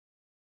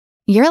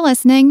You're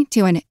listening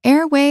to an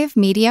Airwave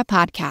Media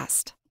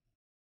Podcast.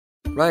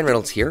 Ryan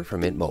Reynolds here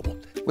from Mint Mobile.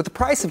 With the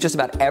price of just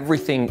about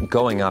everything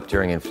going up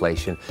during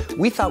inflation,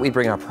 we thought we'd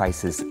bring our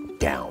prices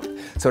down.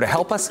 So to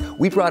help us,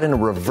 we brought in a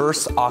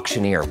reverse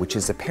auctioneer, which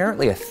is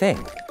apparently a thing.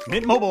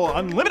 Mint Mobile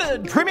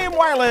Unlimited Premium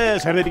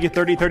Wireless. How to get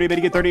 30, 30, bit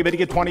to get 30, bit to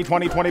get 20,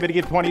 20, 20, bit to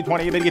get 20,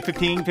 20, bit to get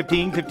 15,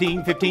 15,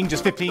 15, 15,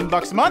 just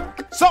 $15 a month?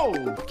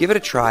 Sold! Give it a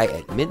try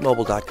at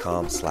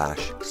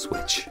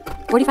mintmobile.com/switch.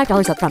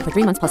 $45 up front for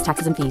 3 months plus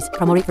taxes and fees.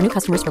 Promo rate for new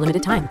customers for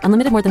limited time.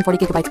 Unlimited more than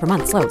 40 gigabytes per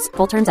month. Slows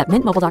full terms at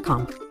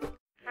mintmobile.com.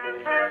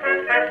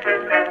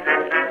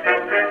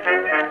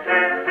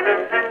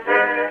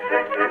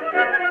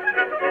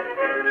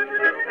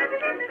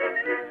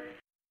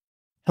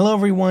 Hello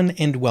everyone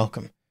and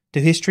welcome to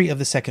History of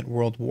the Second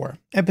World War,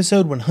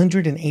 episode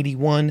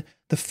 181,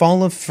 The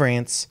Fall of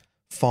France,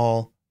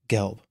 Fall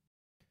Gelb.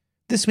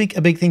 This week,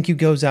 a big thank you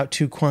goes out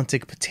to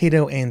Quantic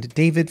Potato and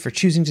David for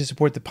choosing to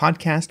support the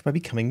podcast by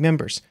becoming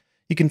members.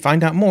 You can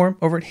find out more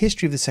over at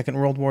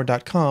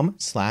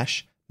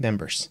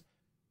historyofthesecondworldwar.com/members.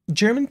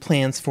 German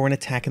plans for an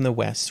attack in the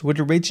West would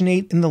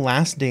originate in the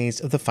last days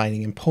of the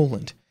fighting in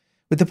Poland.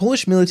 With the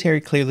Polish military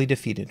clearly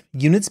defeated,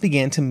 units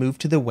began to move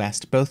to the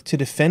west both to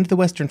defend the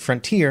western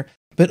frontier,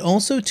 but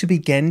also to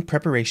begin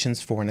preparations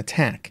for an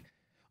attack.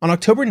 On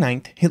October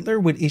 9th, Hitler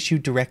would issue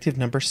Directive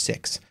No.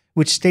 6,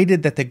 which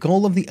stated that the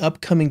goal of the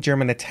upcoming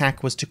German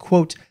attack was to,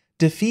 quote,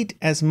 defeat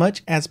as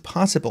much as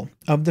possible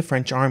of the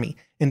French army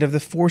and of the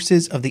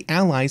forces of the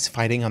Allies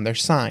fighting on their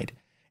side,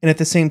 and at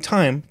the same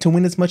time to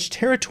win as much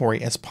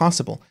territory as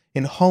possible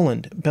in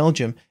Holland,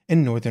 Belgium,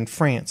 and northern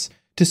France,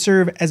 to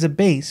serve as a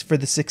base for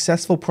the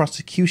successful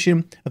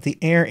prosecution of the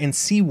air and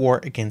sea war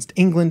against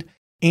England,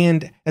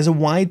 and as a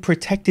wide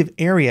protective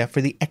area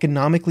for the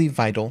economically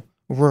vital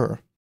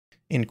Ruhr.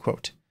 End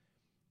quote.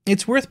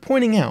 It's worth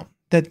pointing out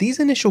that these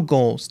initial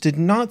goals did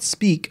not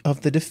speak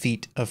of the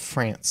defeat of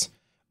France,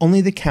 only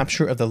the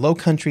capture of the Low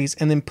Countries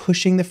and then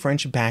pushing the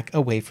French back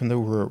away from the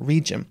Ruhr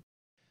region.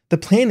 The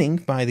planning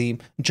by the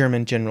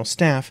German General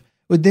Staff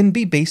would then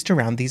be based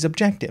around these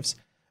objectives,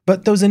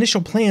 but those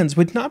initial plans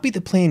would not be the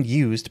plan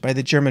used by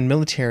the German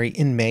military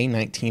in May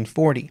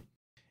 1940.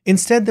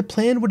 Instead, the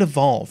plan would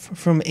evolve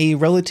from a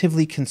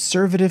relatively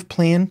conservative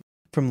plan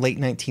from late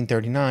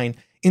 1939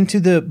 into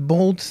the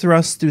bold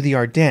thrust through the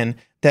Ardennes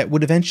that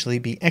would eventually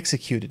be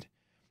executed.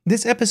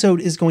 This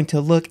episode is going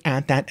to look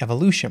at that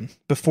evolution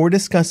before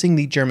discussing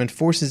the German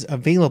forces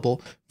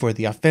available for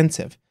the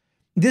offensive.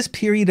 This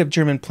period of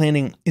German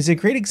planning is a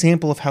great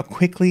example of how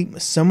quickly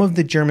some of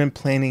the German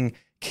planning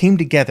came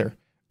together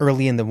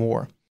early in the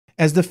war,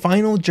 as the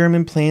final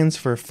German plans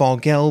for Fall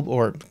Gelb,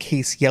 or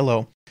Case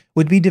Yellow,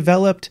 would be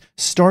developed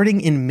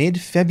starting in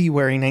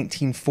mid-February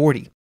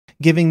 1940,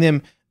 giving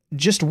them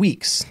just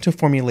weeks to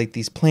formulate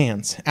these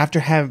plans,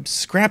 after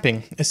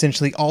scrapping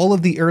essentially all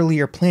of the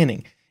earlier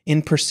planning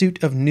in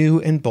pursuit of new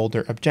and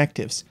bolder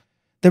objectives.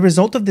 The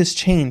result of this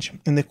change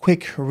and the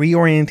quick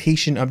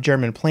reorientation of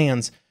German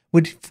plans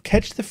would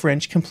catch the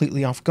French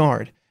completely off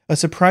guard, a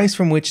surprise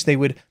from which they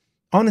would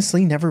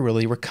honestly never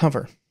really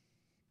recover.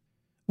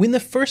 When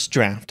the first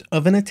draft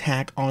of an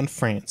attack on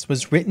France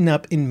was written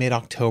up in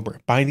mid-October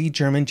by the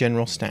German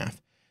General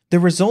Staff, the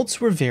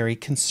results were very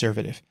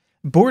conservative,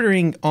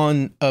 bordering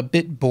on a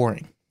bit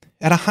boring.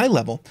 At a high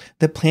level,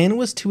 the plan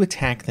was to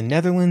attack the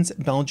Netherlands,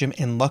 Belgium,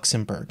 and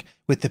Luxembourg,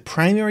 with the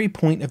primary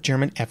point of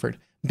German effort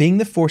being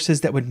the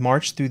forces that would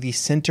march through the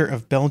center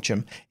of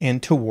Belgium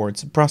and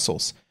towards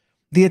Brussels.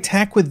 The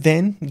attack would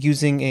then,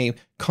 using a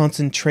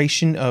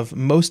concentration of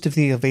most of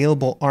the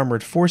available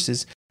armored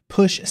forces,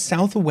 push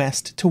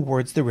southwest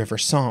towards the River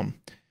Somme.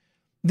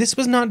 This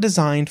was not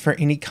designed for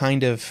any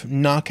kind of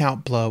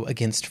knockout blow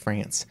against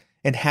France,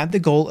 and had the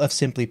goal of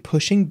simply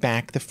pushing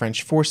back the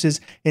French forces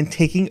and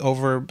taking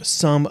over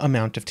some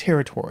amount of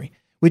territory,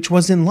 which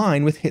was in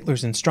line with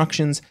Hitler's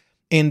instructions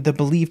and the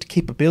believed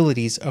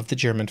capabilities of the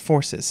German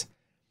forces.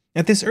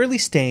 At this early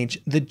stage,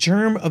 the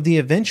germ of the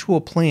eventual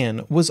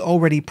plan was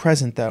already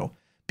present though,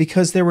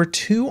 because there were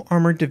two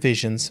armored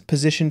divisions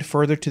positioned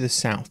further to the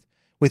south,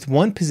 with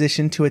one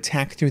position to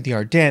attack through the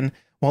Ardennes,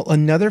 while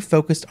another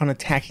focused on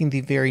attacking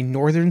the very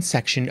northern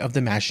section of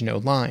the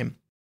Maginot Line.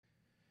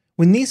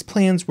 When these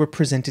plans were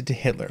presented to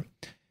Hitler,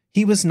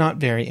 he was not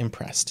very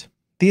impressed.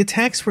 The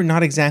attacks were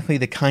not exactly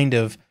the kind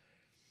of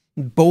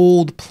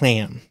bold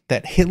plan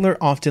that Hitler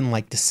often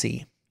liked to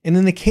see. And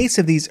in the case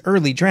of these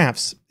early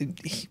drafts,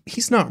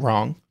 he's not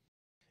wrong.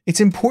 It's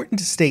important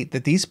to state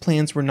that these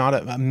plans were not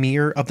a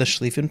mirror of the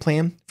Schlieffen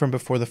Plan from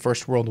before the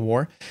First World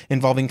War,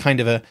 involving kind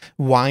of a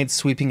wide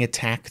sweeping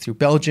attack through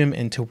Belgium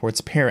and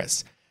towards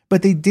Paris,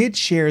 but they did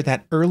share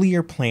that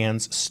earlier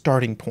plan's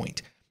starting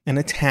point, an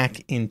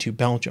attack into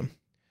Belgium.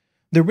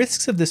 The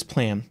risks of this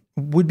plan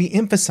would be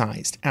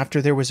emphasized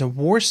after there was a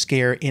war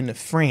scare in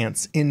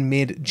France in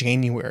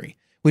mid-January,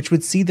 which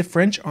would see the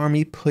French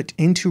army put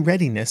into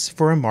readiness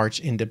for a march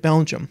into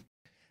Belgium.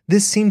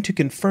 This seemed to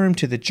confirm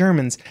to the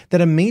Germans that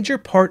a major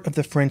part of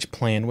the French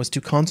plan was to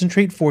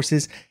concentrate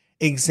forces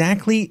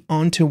exactly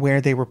onto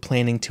where they were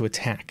planning to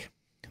attack.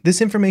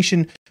 This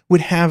information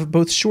would have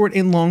both short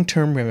and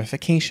long-term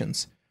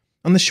ramifications.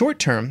 On the short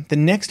term, the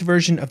next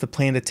version of the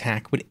planned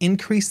attack would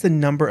increase the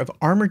number of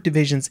armored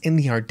divisions in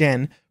the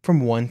Ardennes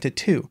from 1 to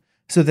 2,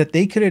 so that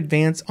they could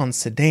advance on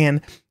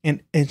Sedan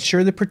and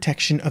ensure the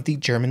protection of the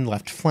German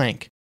left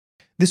flank.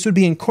 This would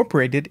be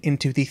incorporated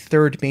into the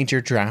third major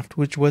draft,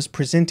 which was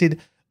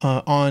presented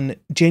on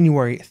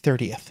January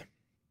 30th.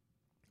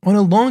 On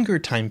a longer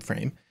time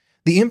frame,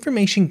 the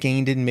information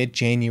gained in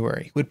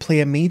mid-January would play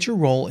a major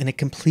role in a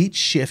complete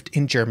shift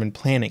in German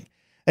planning,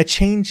 a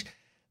change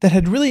that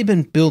had really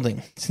been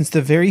building since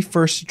the very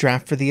first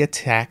draft for the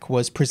attack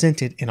was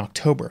presented in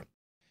October.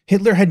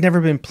 Hitler had never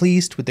been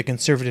pleased with the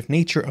conservative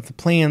nature of the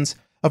plans,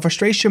 a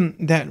frustration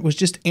that was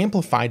just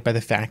amplified by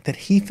the fact that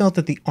he felt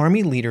that the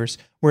army leaders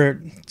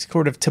were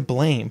sort of to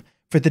blame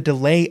for the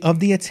delay of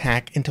the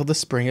attack until the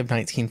spring of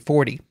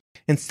 1940,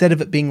 instead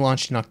of it being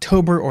launched in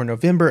October or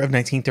November of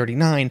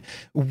 1939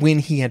 when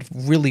he had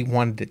really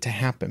wanted it to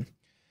happen.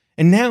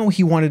 And now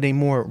he wanted a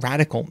more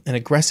radical and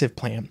aggressive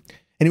plan,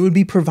 and it would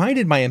be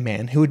provided by a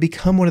man who would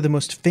become one of the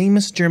most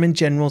famous German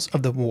generals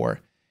of the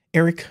war,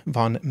 Erich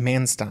von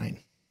Manstein.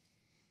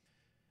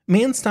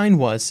 Manstein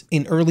was,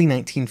 in early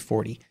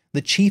 1940,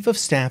 the Chief of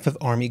Staff of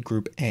Army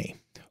Group A.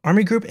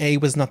 Army Group A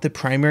was not the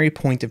primary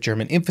point of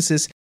German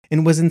emphasis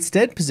and was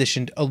instead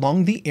positioned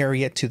along the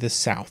area to the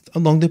south,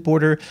 along the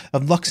border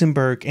of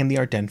Luxembourg and the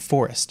Ardennes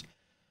Forest.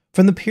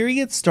 From the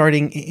period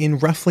starting in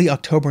roughly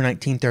October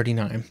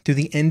 1939 through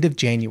the end of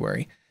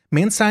January,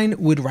 Manstein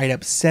would write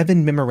up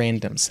 7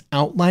 memorandums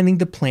outlining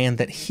the plan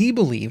that he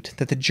believed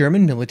that the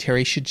German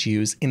military should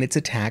use in its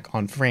attack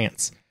on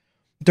France.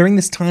 During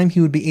this time,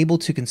 he would be able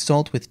to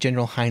consult with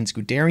General Heinz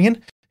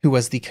Guderian, who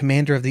was the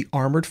commander of the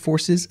armored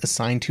forces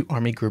assigned to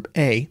Army Group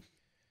A.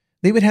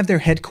 They would have their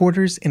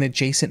headquarters in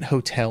adjacent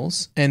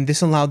hotels, and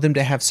this allowed them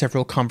to have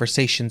several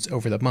conversations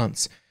over the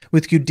months,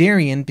 with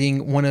Guderian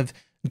being one of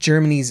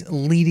Germany's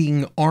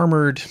leading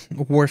armored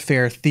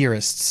warfare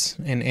theorists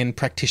and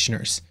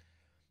practitioners.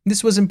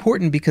 This was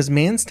important because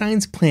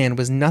Manstein's plan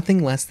was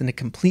nothing less than a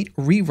complete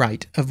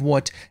rewrite of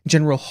what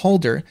General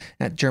Halder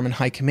at German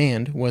High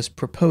Command was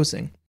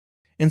proposing.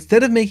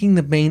 Instead of making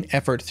the main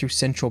effort through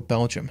central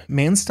Belgium,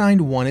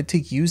 Manstein wanted to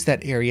use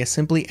that area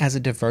simply as a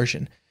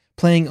diversion,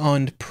 playing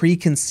on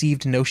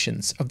preconceived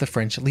notions of the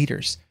French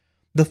leaders.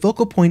 The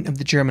focal point of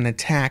the German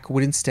attack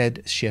would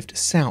instead shift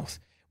south,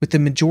 with the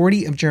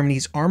majority of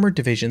Germany's armored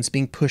divisions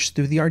being pushed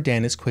through the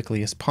Ardennes as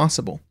quickly as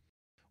possible.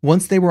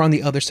 Once they were on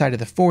the other side of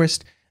the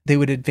forest, they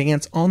would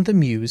advance on the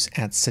Meuse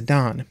at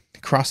Sedan,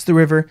 cross the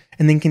river,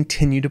 and then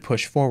continue to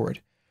push forward.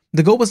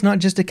 The goal was not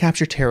just to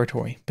capture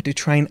territory, but to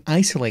try and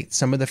isolate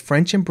some of the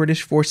French and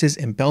British forces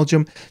in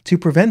Belgium to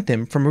prevent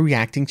them from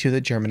reacting to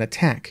the German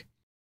attack.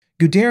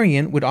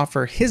 Guderian would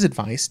offer his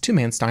advice to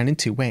Manstein in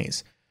 2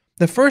 ways.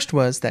 The first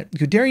was that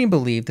Guderian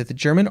believed that the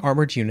German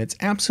armored units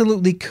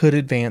absolutely could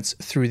advance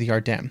through the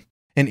Ardennes,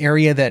 an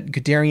area that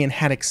Guderian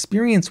had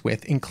experience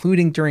with,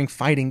 including during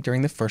fighting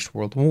during the First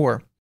World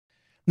War.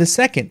 The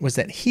second was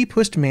that he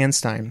pushed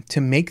Manstein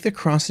to make the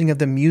crossing of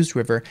the Meuse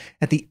River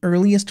at the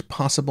earliest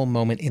possible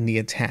moment in the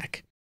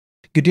attack.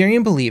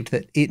 Guderian believed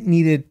that it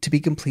needed to be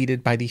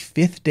completed by the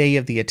 5th day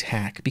of the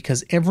attack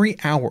because every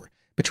hour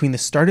between the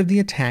start of the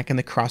attack and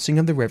the crossing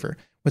of the river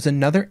was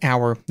another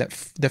hour that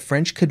the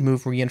French could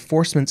move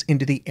reinforcements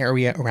into the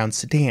area around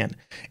Sedan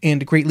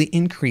and greatly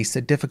increase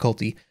the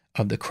difficulty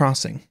of the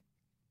crossing.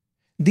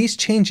 These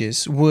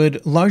changes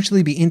would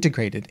largely be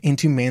integrated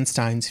into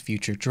Manstein's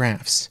future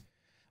drafts.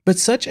 But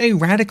such a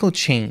radical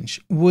change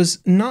was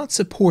not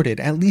supported,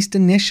 at least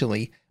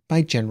initially,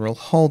 by General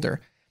Halder,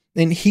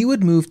 and he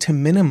would move to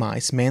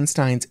minimize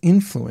Manstein's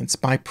influence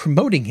by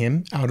promoting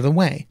him out of the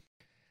way.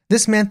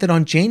 This meant that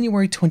on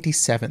January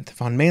 27th,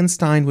 von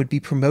Manstein would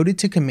be promoted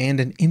to command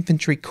an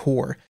infantry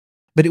corps,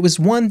 but it was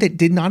one that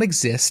did not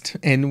exist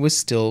and was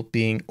still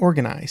being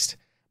organized.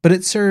 But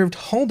it served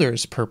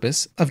Halder's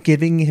purpose of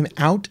giving him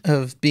out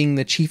of being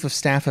the Chief of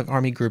Staff of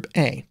Army Group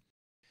A.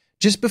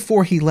 Just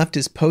before he left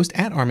his post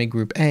at Army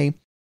Group A,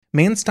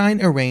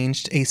 Manstein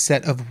arranged a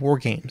set of war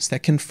games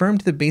that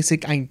confirmed the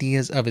basic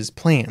ideas of his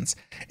plans,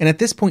 and at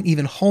this point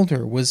even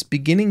Halder was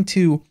beginning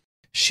to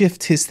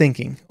shift his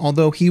thinking,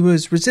 although he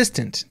was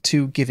resistant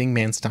to giving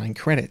Manstein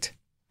credit.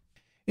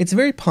 It's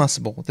very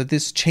possible that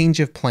this change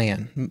of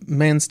plan,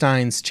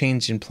 Manstein's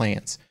change in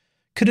plans,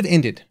 could have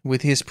ended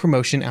with his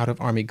promotion out of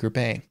Army Group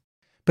A.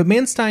 But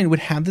Manstein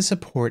would have the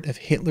support of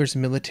Hitler's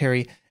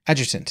military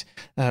adjutant,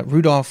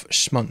 Rudolf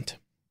Schmundt.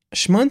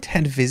 Schmundt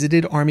had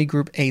visited Army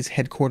Group A's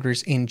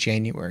headquarters in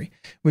January,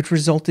 which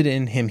resulted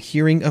in him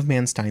hearing of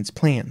Manstein's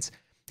plans.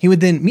 He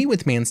would then meet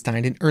with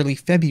Manstein in early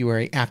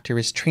February after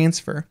his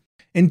transfer,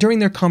 and during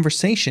their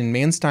conversation,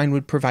 Manstein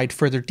would provide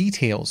further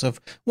details of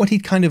what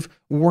he'd kind of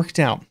worked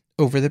out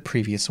over the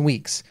previous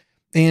weeks,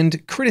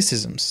 and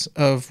criticisms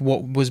of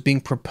what was being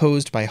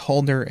proposed by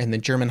Halder and the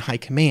German High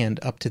Command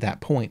up to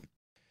that point.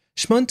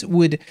 Schmundt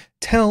would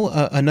tell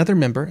another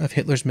member of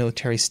Hitler's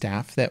military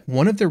staff that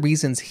one of the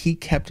reasons he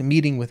kept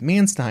meeting with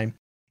Manstein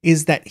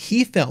is that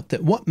he felt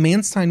that what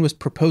Manstein was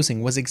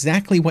proposing was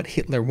exactly what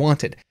Hitler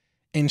wanted,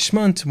 and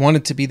Schmundt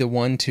wanted to be the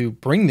one to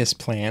bring this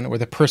plan, or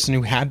the person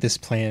who had this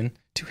plan,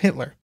 to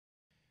Hitler.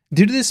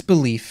 Due to this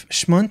belief,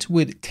 Schmundt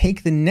would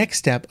take the next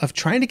step of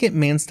trying to get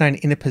Manstein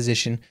in a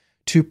position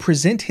to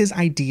present his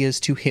ideas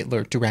to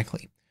Hitler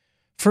directly.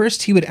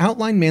 First, he would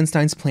outline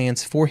Manstein's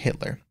plans for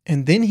Hitler,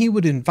 and then he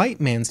would invite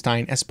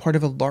Manstein as part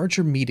of a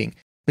larger meeting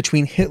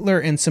between Hitler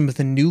and some of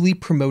the newly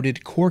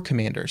promoted corps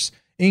commanders,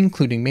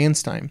 including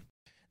Manstein.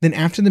 Then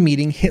after the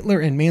meeting, Hitler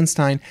and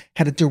Manstein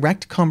had a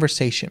direct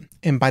conversation,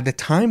 and by the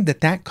time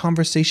that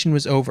conversation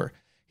was over,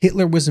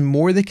 Hitler was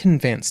more than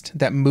convinced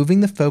that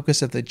moving the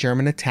focus of the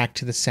German attack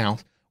to the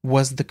south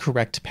was the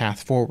correct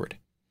path forward.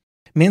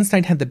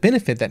 Manstein had the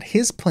benefit that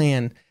his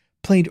plan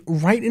played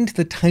right into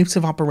the types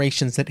of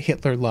operations that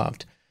Hitler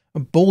loved,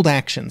 bold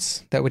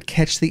actions that would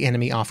catch the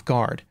enemy off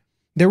guard.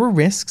 There were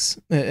risks,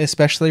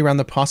 especially around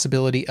the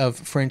possibility of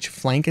French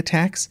flank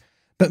attacks,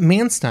 but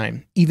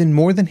Manstein, even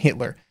more than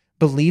Hitler,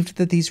 believed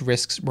that these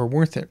risks were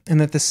worth it,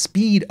 and that the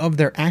speed of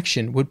their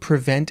action would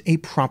prevent a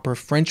proper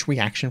French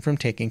reaction from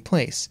taking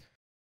place.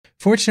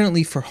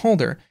 Fortunately for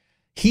Halder,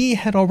 he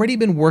had already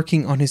been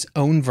working on his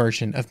own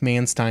version of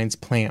Manstein's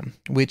plan,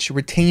 which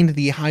retained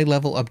the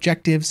high-level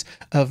objectives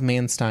of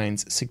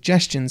Manstein's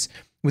suggestions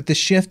with the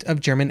shift of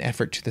German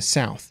effort to the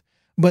south.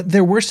 But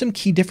there were some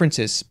key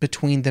differences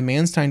between the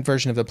Manstein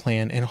version of the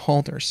plan and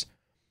Halder's.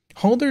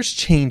 Halder's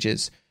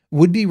changes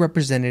would be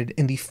represented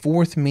in the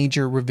fourth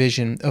major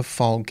revision of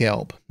Fall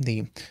Gelb,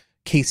 the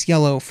case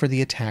yellow for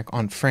the attack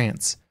on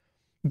France.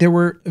 There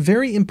were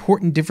very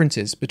important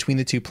differences between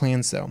the two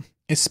plans, though,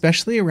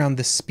 especially around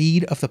the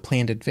speed of the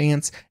planned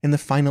advance and the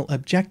final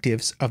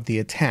objectives of the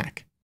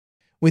attack.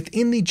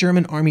 Within the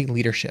German army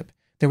leadership,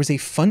 there was a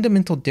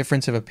fundamental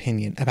difference of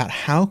opinion about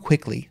how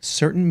quickly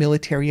certain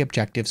military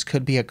objectives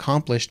could be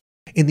accomplished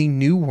in the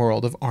new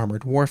world of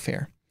armored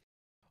warfare.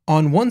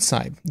 On one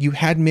side, you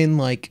had men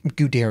like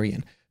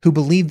Guderian, who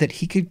believed that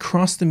he could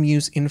cross the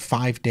Meuse in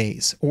 5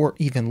 days, or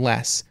even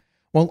less,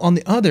 while on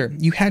the other,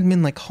 you had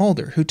men like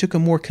Halder, who took a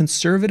more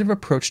conservative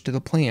approach to the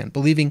plan,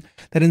 believing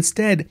that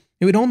instead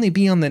it would only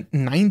be on the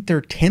 9th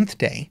or 10th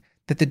day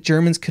that the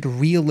Germans could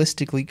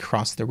realistically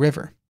cross the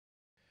river.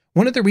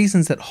 One of the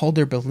reasons that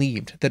Halder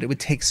believed that it would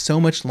take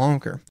so much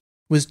longer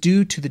was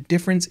due to the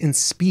difference in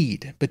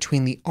speed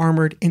between the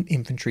armored and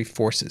infantry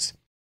forces.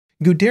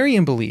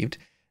 Guderian believed,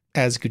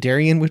 as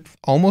Guderian would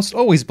almost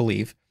always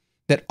believe,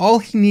 that all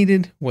he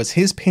needed was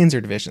his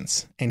panzer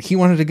divisions, and he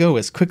wanted to go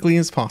as quickly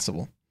as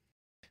possible.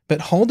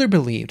 But Halder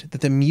believed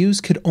that the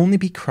Meuse could only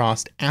be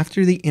crossed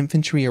after the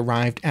infantry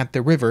arrived at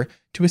the river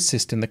to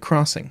assist in the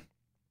crossing.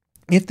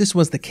 If this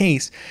was the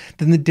case,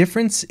 then the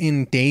difference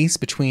in days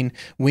between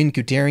when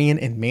Guderian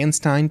and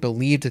Manstein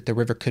believed that the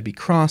river could be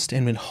crossed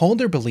and when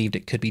Halder believed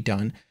it could be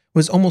done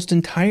was almost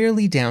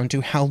entirely down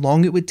to how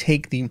long it would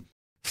take the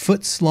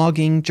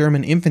foot-slogging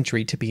German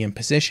infantry to be in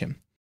position.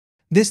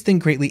 This then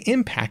greatly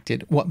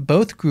impacted what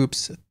both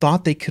groups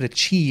thought they could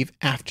achieve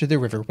after the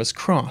river was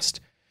crossed,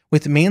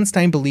 with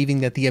Manstein believing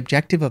that the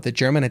objective of the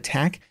German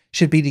attack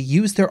should be to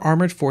use their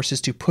armored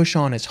forces to push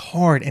on as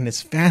hard and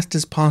as fast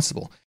as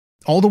possible,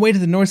 all the way to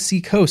the North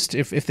Sea coast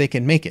if they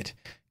can make it,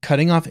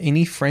 cutting off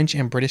any French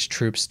and British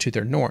troops to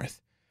their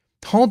north.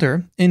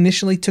 Halder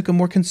initially took a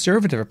more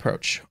conservative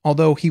approach,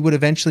 although he would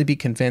eventually be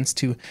convinced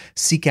to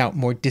seek out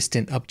more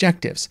distant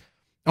objectives.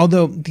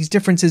 Although these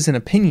differences in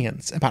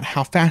opinions about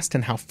how fast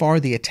and how far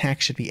the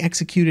attack should be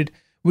executed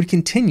would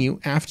continue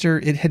after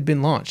it had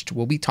been launched.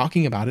 We'll be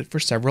talking about it for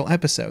several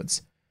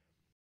episodes.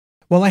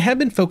 While I have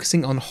been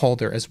focusing on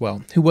Halder as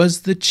well, who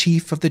was the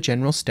chief of the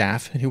general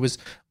staff and who was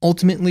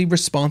ultimately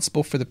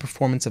responsible for the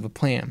performance of a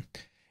plan,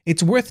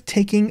 it's worth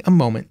taking a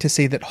moment to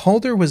say that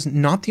Halder was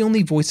not the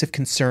only voice of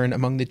concern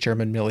among the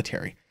German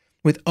military,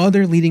 with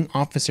other leading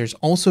officers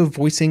also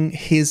voicing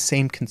his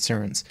same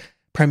concerns,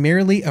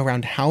 primarily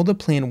around how the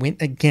plan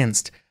went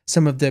against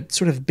some of the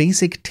sort of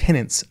basic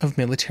tenets of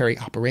military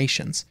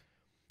operations.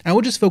 I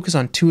will just focus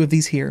on two of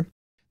these here.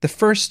 The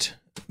first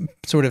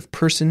sort of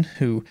person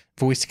who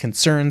voiced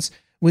concerns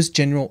was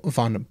General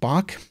von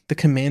Bock, the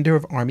commander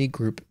of Army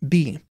Group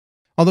B.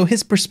 Although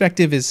his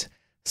perspective is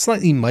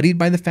slightly muddied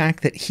by the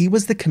fact that he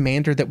was the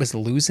commander that was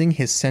losing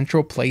his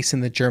central place in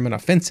the German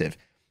offensive.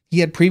 He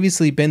had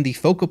previously been the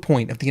focal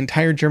point of the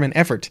entire German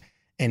effort,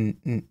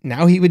 and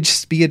now he would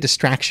just be a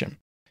distraction.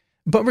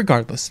 But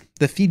regardless,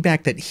 the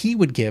feedback that he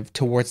would give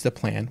towards the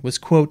plan was,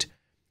 quote,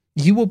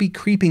 "You will be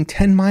creeping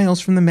 10 miles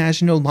from the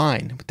Maginot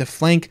Line with the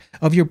flank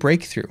of your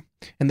breakthrough,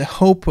 and the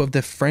hope of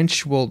the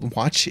French will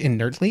watch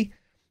inertly.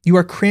 You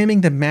are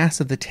cramming the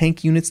mass of the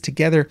tank units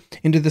together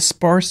into the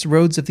sparse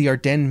roads of the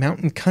Ardennes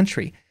mountain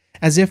country,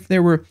 as if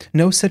there were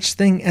no such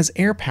thing as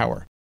air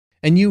power.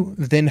 And you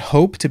then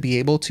hope to be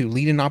able to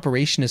lead an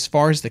operation as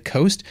far as the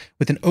coast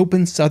with an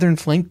open southern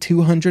flank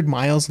 200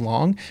 miles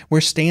long,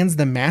 where stands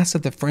the mass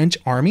of the French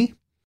army?"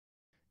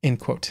 End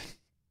quote.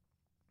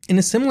 In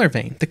a similar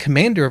vein, the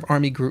commander of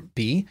Army Group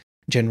B,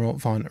 General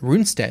von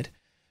Rundstedt,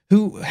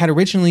 who had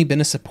originally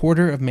been a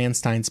supporter of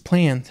Manstein's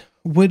plan,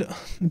 would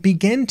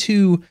begin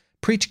to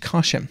preach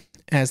caution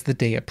as the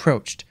day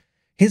approached.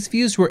 His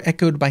views were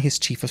echoed by his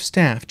chief of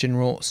staff,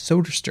 General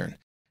Soderstern,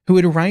 who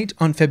would write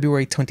on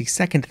February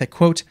 22nd that,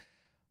 quote,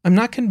 "I'm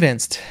not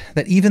convinced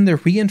that even the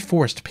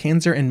reinforced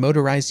panzer and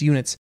motorized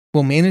units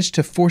will manage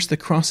to force the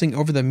crossing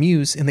over the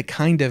Meuse in the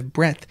kind of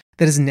breadth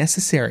that is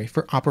necessary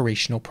for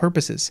operational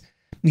purposes.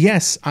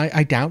 Yes,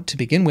 I doubt, to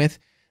begin with,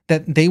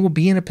 that they will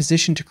be in a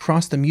position to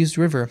cross the Meuse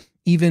River,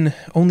 even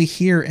only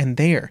here and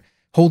there,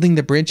 holding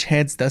the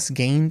bridgeheads thus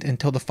gained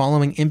until the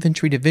following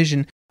infantry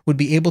division would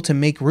be able to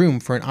make room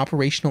for an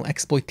operational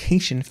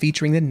exploitation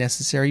featuring the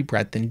necessary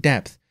breadth and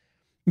depth.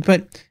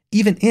 But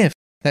even if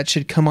that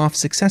should come off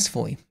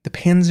successfully, the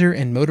panzer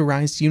and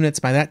motorized units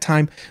by that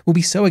time will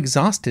be so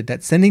exhausted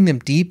that sending them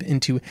deep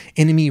into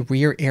enemy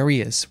rear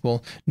areas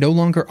will no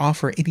longer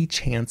offer any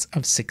chance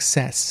of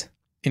success."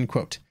 End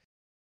quote.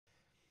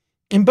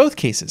 In both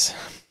cases,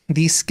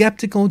 the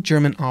skeptical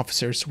German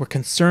officers were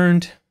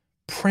concerned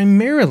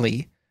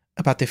primarily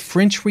about the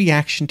French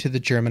reaction to the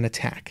German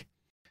attack.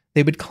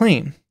 They would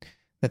claim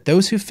that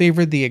those who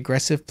favored the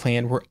aggressive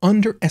plan were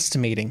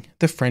underestimating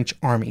the French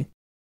army.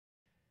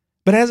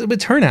 But as it would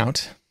turn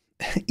out,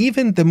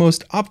 even the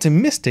most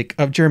optimistic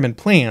of German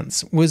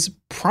plans was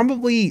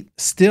probably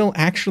still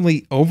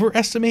actually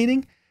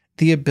overestimating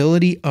the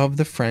ability of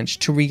the French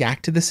to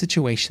react to the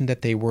situation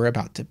that they were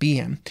about to be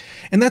in.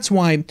 And that's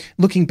why,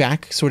 looking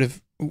back sort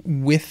of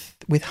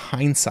with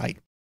hindsight,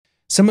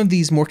 some of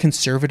these more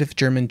conservative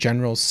German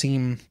generals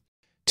seem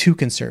too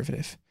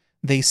conservative.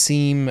 They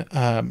seem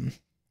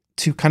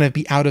to kind of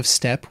be out of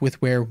step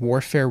with where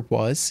warfare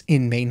was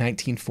in May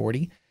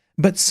 1940.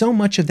 But so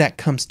much of that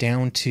comes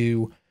down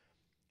to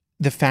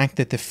the fact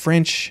that the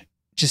French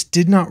just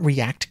did not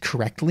react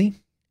correctly.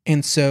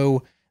 And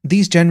so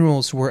these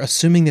generals were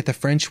assuming that the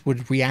French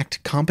would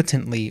react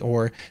competently,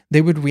 or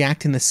they would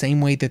react in the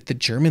same way that the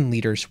German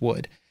leaders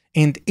would.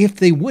 And if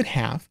they would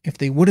have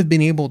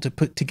been able to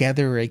put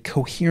together a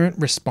coherent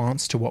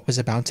response to what was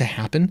about to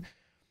happen,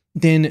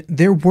 then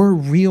there were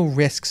real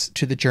risks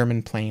to the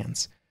German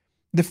plans.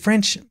 The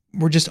French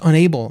were just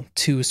unable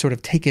to sort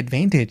of take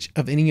advantage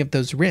of any of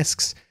those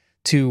risks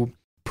to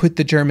put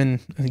the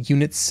German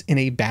units in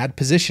a bad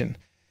position.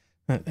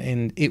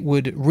 And it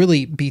would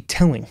really be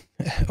telling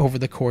over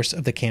the course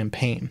of the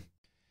campaign.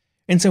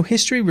 And so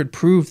history would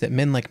prove that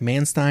men like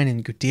Manstein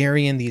and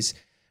Guderian,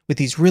 with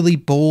these really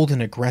bold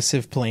and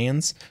aggressive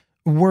plans,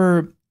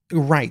 were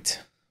right.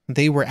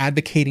 They were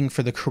advocating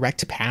for the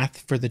correct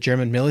path for the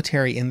German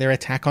military in their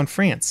attack on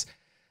France.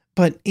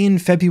 But in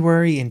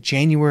February and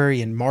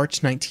January and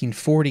March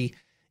 1940,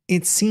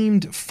 it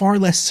seemed far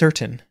less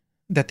certain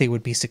that they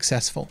would be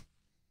successful.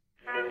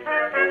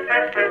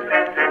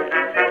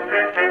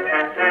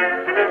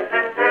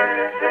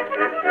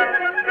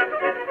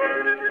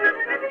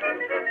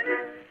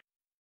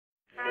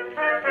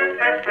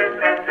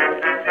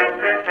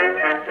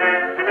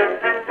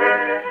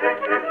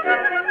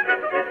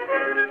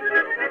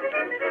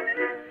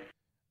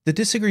 The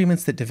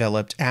disagreements that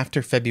developed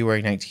after February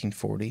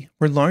 1940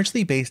 were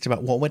largely based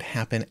about what would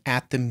happen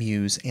at the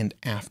Meuse and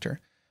after,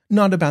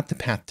 not about the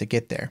path to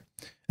get there.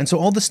 And so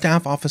all the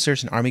staff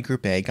officers in Army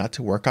Group A got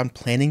to work on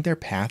planning their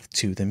path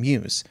to the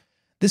Meuse.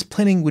 This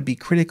planning would be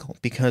critical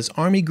because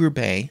Army Group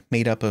A,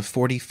 made up of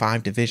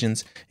 45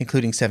 divisions,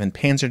 including 7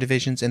 panzer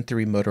divisions and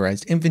 3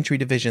 motorized infantry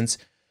divisions,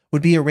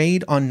 would be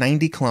arrayed on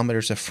 90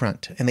 kilometers of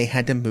front, and they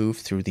had to move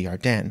through the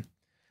Ardennes.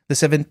 The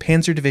 7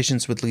 panzer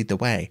divisions would lead the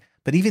way,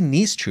 but even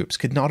these troops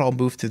could not all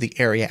move through the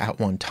area at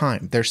one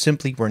time. There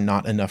simply were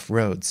not enough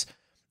roads,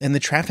 and the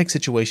traffic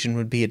situation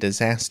would be a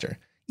disaster,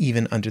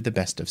 even under the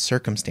best of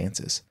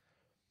circumstances.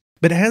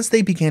 But as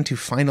they began to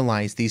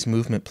finalize these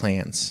movement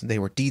plans, they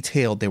were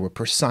detailed, they were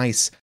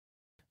precise,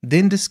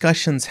 then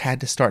discussions had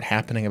to start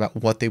happening about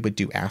what they would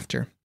do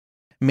after.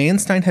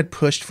 Manstein had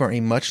pushed for a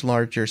much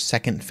larger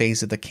second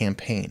phase of the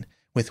campaign,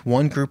 with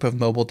one group of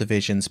mobile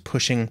divisions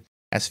pushing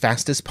as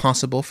fast as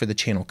possible for the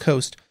Channel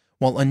coast,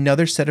 while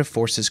another set of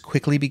forces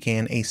quickly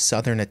began a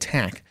southern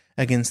attack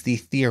against the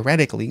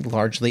theoretically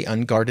largely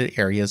unguarded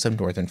areas of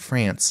northern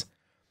France.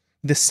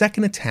 The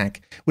second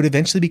attack would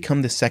eventually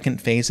become the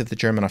second phase of the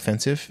German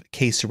offensive,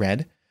 Case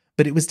Red,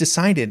 but it was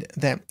decided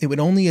that it would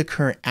only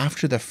occur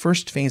after the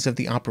first phase of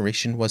the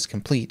operation was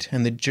complete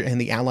and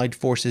the Allied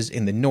forces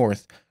in the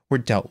north were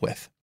dealt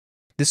with.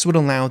 This would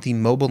allow the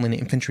mobile and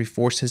infantry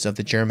forces of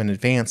the German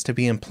advance to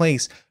be in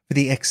place for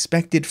the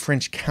expected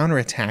French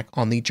counterattack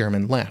on the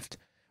German left,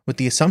 with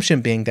the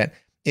assumption being that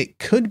it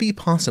could be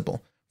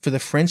possible for the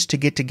French to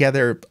get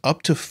together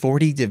up to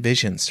 40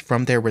 divisions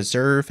from their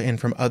reserve and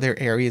from other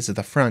areas of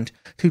the front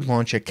to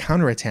launch a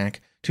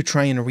counterattack to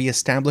try and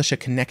reestablish a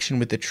connection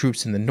with the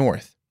troops in the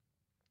north.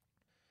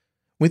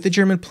 With the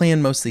German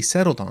plan mostly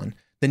settled on,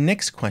 the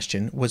next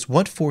question was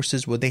what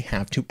forces would they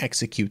have to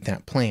execute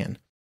that plan?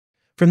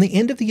 From the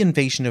end of the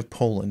invasion of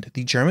Poland,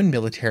 the German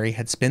military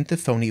had spent the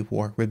phony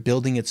war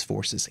rebuilding its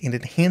forces and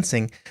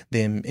enhancing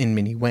them in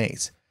many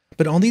ways.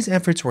 But all these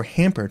efforts were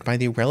hampered by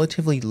the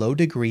relatively low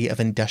degree of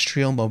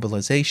industrial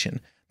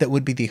mobilization that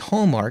would be the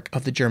hallmark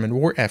of the German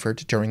war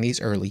effort during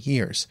these early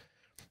years.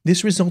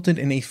 This resulted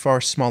in a far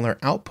smaller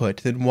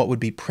output than what would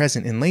be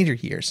present in later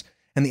years,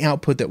 and the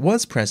output that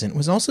was present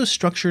was also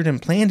structured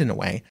and planned in a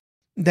way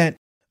that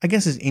I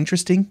guess is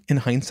interesting in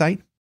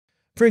hindsight.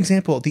 For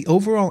example, the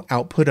overall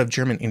output of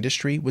German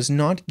industry was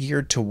not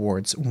geared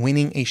towards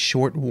winning a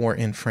short war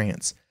in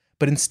France,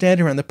 but instead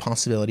around the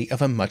possibility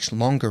of a much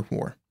longer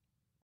war.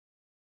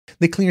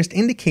 The clearest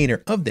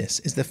indicator of this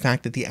is the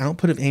fact that the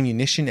output of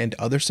ammunition and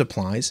other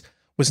supplies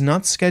was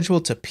not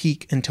scheduled to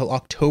peak until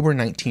October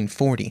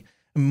 1940,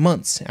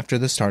 months after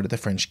the start of the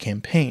French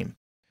campaign.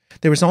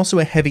 There was also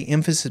a heavy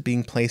emphasis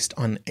being placed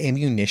on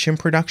ammunition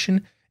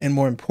production, and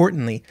more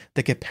importantly,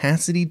 the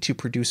capacity to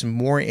produce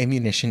more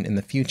ammunition in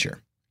the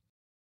future.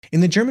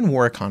 In the German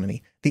war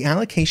economy, the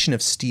allocation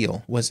of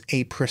steel was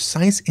a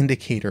precise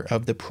indicator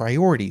of the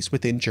priorities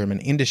within German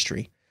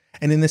industry,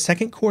 and in the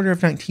second quarter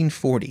of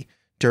 1940,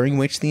 during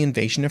which the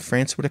invasion of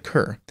France would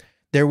occur,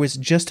 there was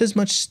just as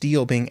much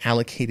steel being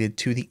allocated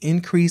to the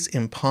increase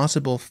in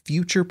possible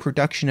future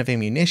production of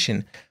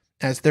ammunition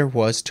as there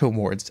was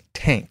towards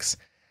tanks.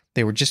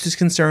 They were just as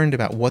concerned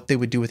about what they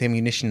would do with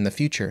ammunition in the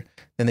future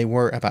than they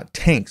were about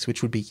tanks,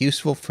 which would be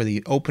useful for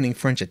the opening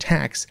French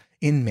attacks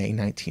in May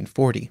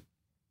 1940.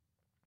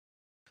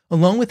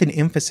 Along with an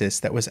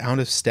emphasis that was out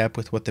of step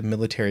with what the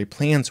military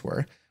plans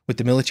were, with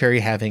the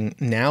military having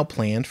now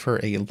planned for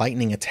a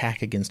lightning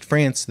attack against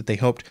France that they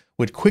hoped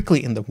would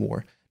quickly end the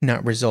war,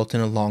 not result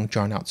in a long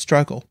drawn-out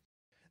struggle,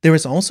 there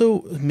was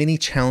also many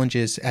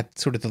challenges at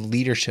sort of the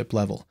leadership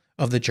level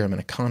of the German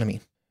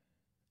economy.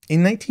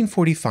 In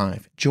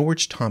 1945,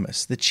 George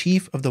Thomas, the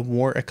chief of the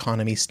War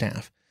Economy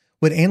Staff,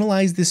 would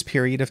analyze this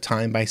period of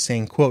time by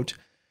saying, quote,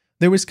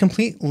 "There was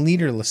complete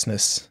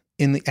leaderlessness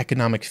in the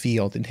economic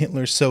field in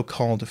Hitler's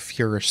so-called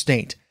Führer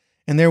state,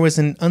 and there was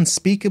an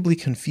unspeakably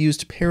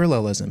confused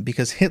parallelism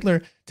because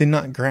Hitler did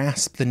not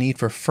grasp the need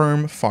for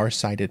firm,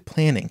 far-sighted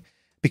planning,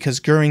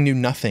 because Goering knew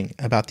nothing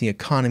about the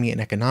economy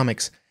and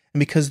economics, and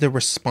because the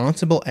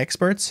responsible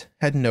experts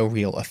had no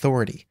real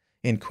authority."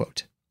 End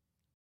quote.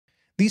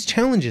 These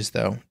challenges,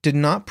 though, did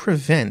not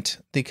prevent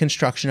the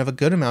construction of a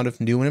good amount of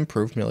new and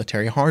improved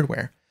military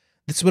hardware.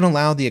 This would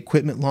allow the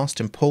equipment lost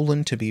in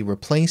Poland to be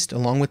replaced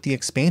along with the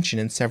expansion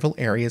in several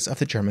areas of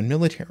the German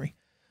military.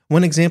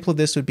 One example of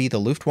this would be the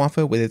Luftwaffe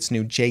with its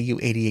new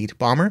Ju-88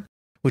 bomber,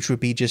 which would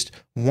be just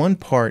one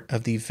part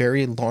of the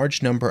very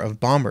large number of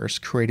bombers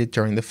created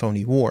during the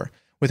Phoney War,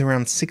 with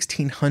around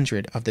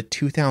 1,600 of the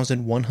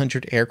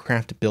 2,100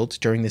 aircraft built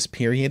during this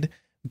period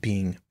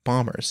being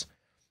bombers.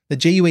 The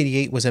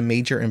Ju-88 was a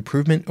major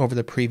improvement over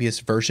the previous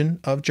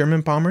version of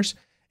German bombers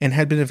and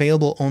had been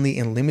available only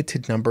in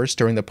limited numbers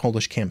during the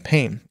Polish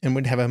campaign and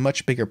would have a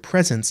much bigger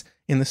presence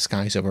in the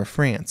skies over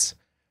France.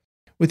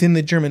 Within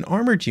the German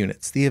armored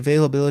units, the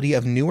availability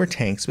of newer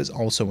tanks was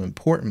also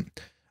important.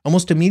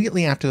 Almost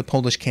immediately after the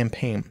Polish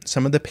campaign,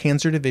 some of the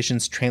panzer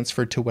divisions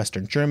transferred to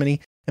Western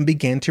Germany and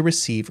began to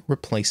receive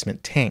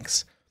replacement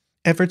tanks.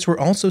 Efforts were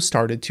also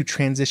started to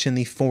transition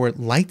the 4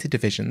 light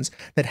divisions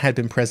that had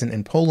been present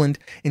in Poland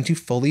into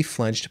fully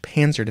fledged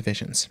panzer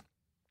divisions.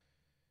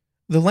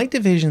 The light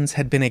divisions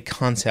had been a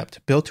concept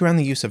built around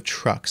the use of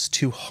trucks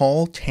to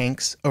haul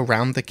tanks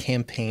around the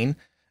campaign,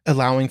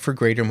 allowing for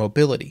greater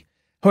mobility.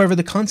 However,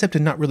 the concept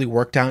had not really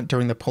worked out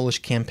during the Polish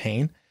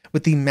campaign,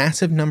 with the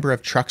massive number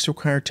of trucks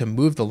required to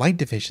move the light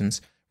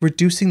divisions,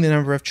 reducing the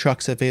number of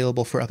trucks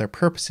available for other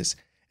purposes,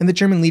 and the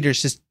German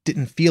leaders just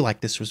didn't feel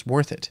like this was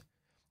worth it.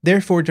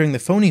 Therefore, during the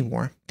Phoney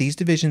War, these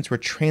divisions were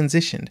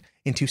transitioned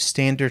into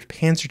standard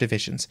panzer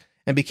divisions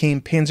and became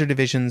Panzer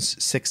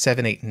Divisions 6,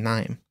 7, 8, and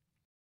 9.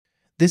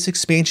 This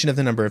expansion of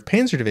the number of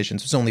panzer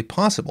divisions was only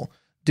possible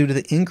due to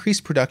the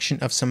increased production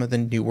of some of the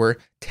newer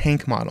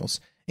tank models,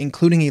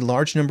 including a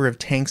large number of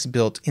tanks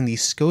built in the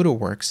Skoda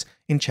works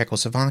in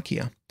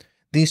Czechoslovakia.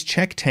 These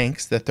Czech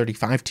tanks, the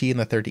 35T and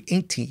the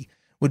 38T,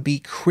 would be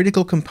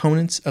critical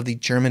components of the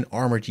German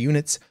armored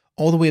units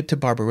all the way up to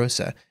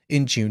Barbarossa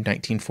in June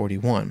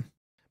 1941.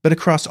 But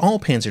across all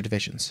panzer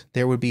divisions,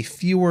 there would be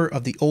fewer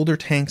of the older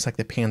tanks like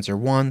the Panzer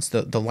Is,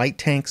 the light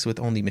tanks with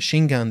only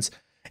machine guns,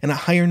 and a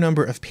higher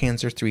number of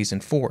Panzer IIIs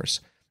and IVs,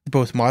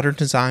 both modern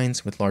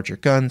designs with larger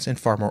guns and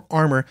far more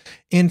armor,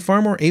 and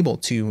far more able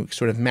to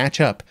sort of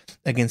match up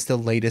against the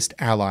latest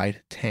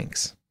Allied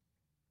tanks.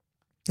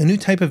 A new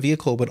type of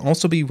vehicle would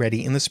also be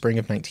ready in the spring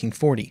of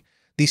 1940,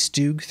 the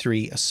Stug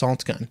 3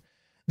 assault gun.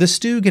 The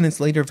Stug and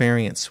its later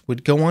variants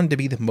would go on to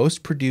be the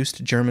most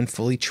produced German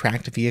fully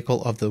tracked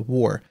vehicle of the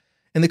war,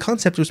 and the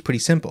concept was pretty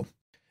simple.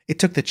 It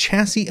took the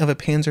chassis of a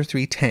Panzer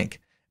III tank,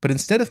 but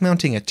instead of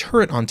mounting a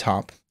turret on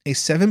top, a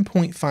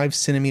 7.5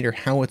 centimeter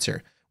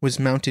howitzer was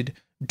mounted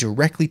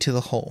directly to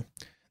the hull.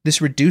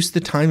 This reduced the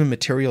time and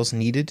materials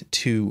needed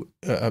to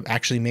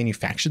actually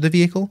manufacture the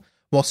vehicle,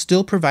 while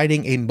still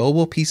providing a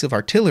mobile piece of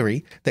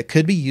artillery that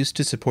could be used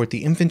to support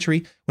the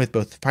infantry with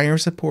both fire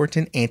support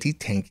and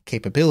anti-tank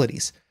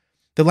capabilities.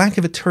 The lack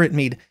of a turret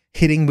made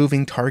hitting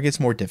moving targets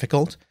more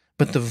difficult,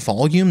 but the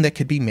volume that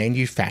could be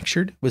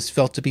manufactured was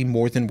felt to be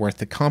more than worth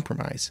the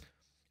compromise.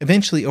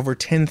 Eventually, over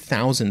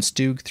 10,000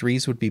 Stug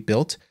 3s would be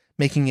built,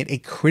 making it a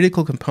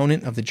critical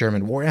component of the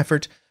German war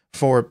effort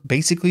for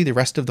basically the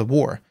rest of the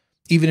war,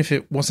 even if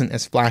it wasn't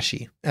as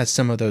flashy as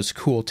some of those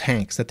cool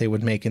tanks that they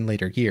would make in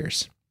later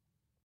years.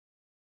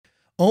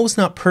 All was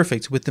not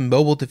perfect with the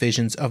mobile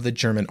divisions of the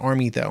German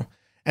army, though,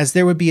 as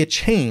there would be a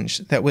change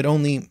that would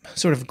only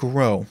sort of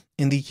grow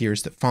in the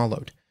years that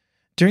followed.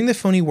 During the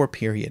Phoney War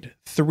period,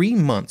 3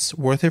 months'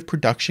 worth of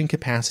production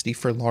capacity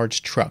for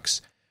large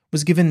trucks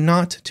was given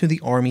not to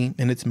the army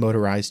and its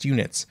motorized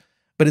units,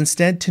 but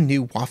instead to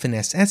new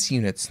Waffen-SS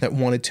units that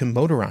wanted to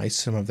motorize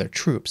some of their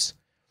troops.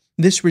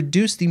 This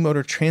reduced the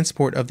motor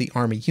transport of the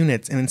army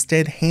units and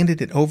instead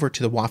handed it over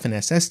to the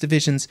Waffen-SS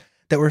divisions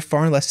that were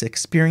far less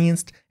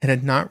experienced and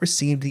had not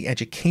received the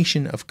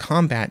education of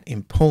combat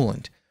in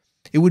Poland.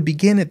 It would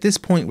begin at this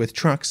point with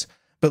trucks,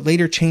 but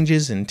later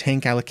changes in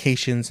tank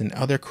allocations and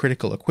other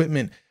critical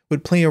equipment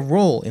would play a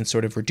role in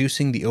sort of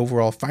reducing the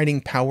overall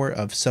fighting power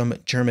of some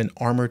German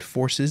armored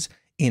forces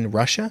in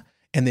Russia,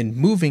 and then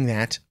moving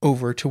that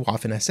over to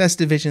Waffen-SS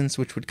divisions,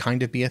 which would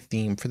kind of be a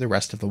theme for the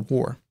rest of the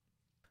war.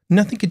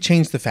 Nothing could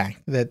change the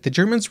fact that the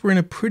Germans were in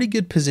a pretty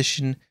good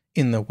position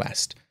in the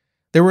West.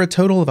 There were a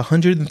total of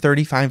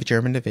 135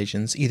 German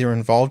divisions either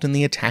involved in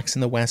the attacks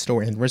in the West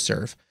or in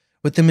reserve,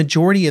 with the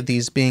majority of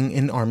these being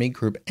in Army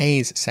Group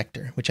A's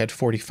sector, which had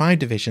 45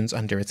 divisions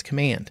under its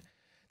command.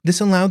 This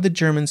allowed the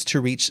Germans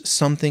to reach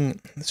something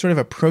sort of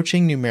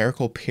approaching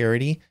numerical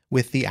parity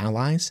with the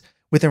Allies,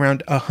 with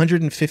around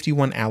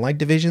 151 Allied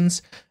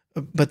divisions,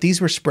 but these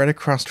were spread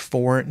across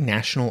 4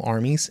 national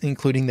armies,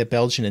 including the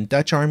Belgian and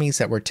Dutch armies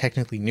that were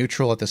technically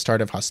neutral at the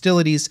start of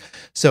hostilities,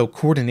 so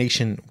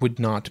coordination would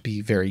not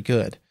be very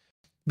good.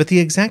 But the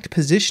exact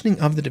positioning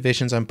of the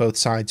divisions on both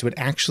sides would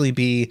actually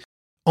be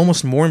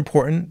almost more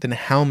important than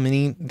how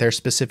many there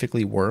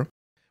specifically were,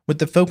 with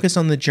the focus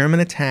on the German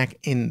attack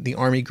in the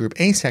Army Group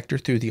A sector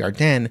through the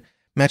Ardennes,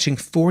 matching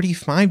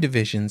 45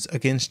 divisions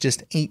against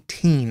just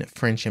 18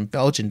 French and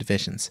Belgian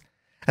divisions.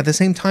 At the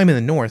same time in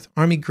the north,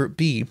 Army Group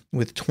B,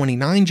 with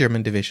 29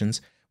 German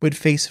divisions, would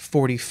face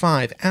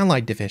 45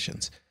 Allied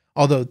divisions,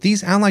 although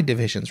these Allied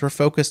divisions were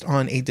focused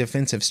on a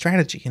defensive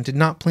strategy and did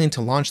not plan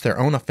to launch their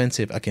own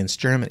offensive against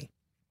Germany.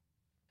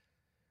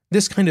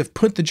 This kind of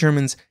put the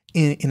Germans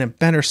in a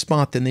better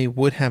spot than they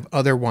would have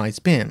otherwise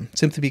been,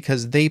 simply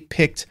because they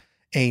picked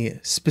a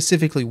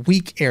specifically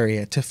weak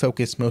area to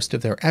focus most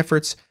of their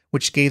efforts,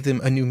 which gave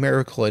them a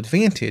numerical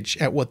advantage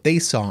at what they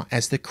saw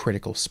as the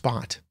critical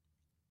spot.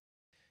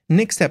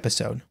 Next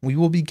episode, we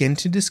will begin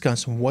to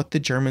discuss what the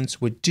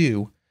Germans would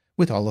do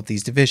with all of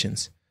these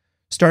divisions,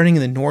 starting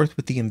in the north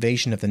with the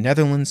invasion of the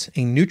Netherlands,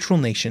 a neutral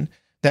nation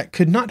that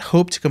could not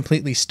hope to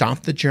completely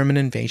stop the German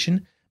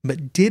invasion,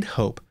 but did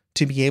hope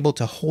to be able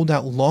to hold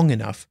out long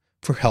enough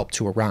for help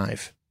to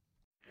arrive.